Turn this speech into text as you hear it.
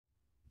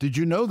Did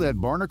you know that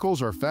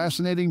barnacles are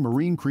fascinating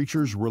marine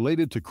creatures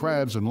related to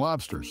crabs and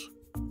lobsters?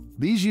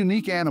 These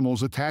unique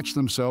animals attach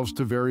themselves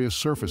to various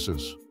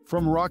surfaces,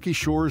 from rocky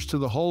shores to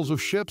the hulls of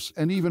ships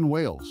and even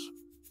whales.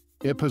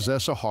 They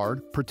possess a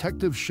hard,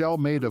 protective shell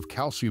made of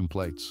calcium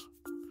plates.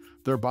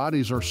 Their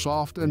bodies are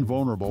soft and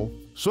vulnerable,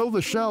 so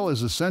the shell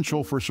is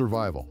essential for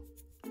survival.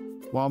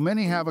 While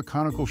many have a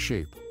conical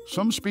shape,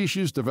 some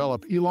species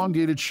develop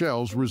elongated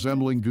shells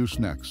resembling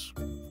goosenecks.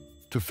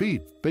 To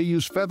feed, they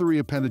use feathery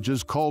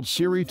appendages called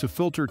cirri to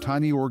filter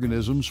tiny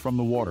organisms from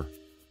the water.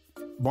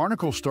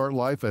 Barnacles start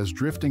life as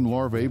drifting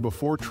larvae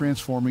before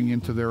transforming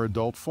into their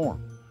adult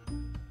form.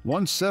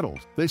 Once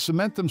settled, they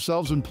cement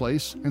themselves in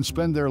place and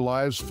spend their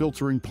lives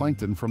filtering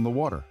plankton from the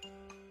water.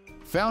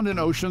 Found in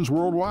oceans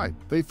worldwide,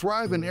 they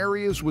thrive in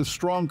areas with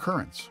strong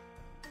currents.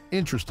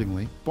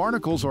 Interestingly,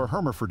 barnacles are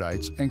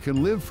hermaphrodites and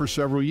can live for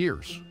several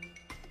years.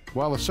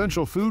 While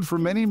essential food for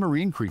many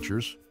marine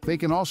creatures, they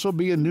can also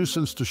be a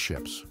nuisance to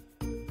ships.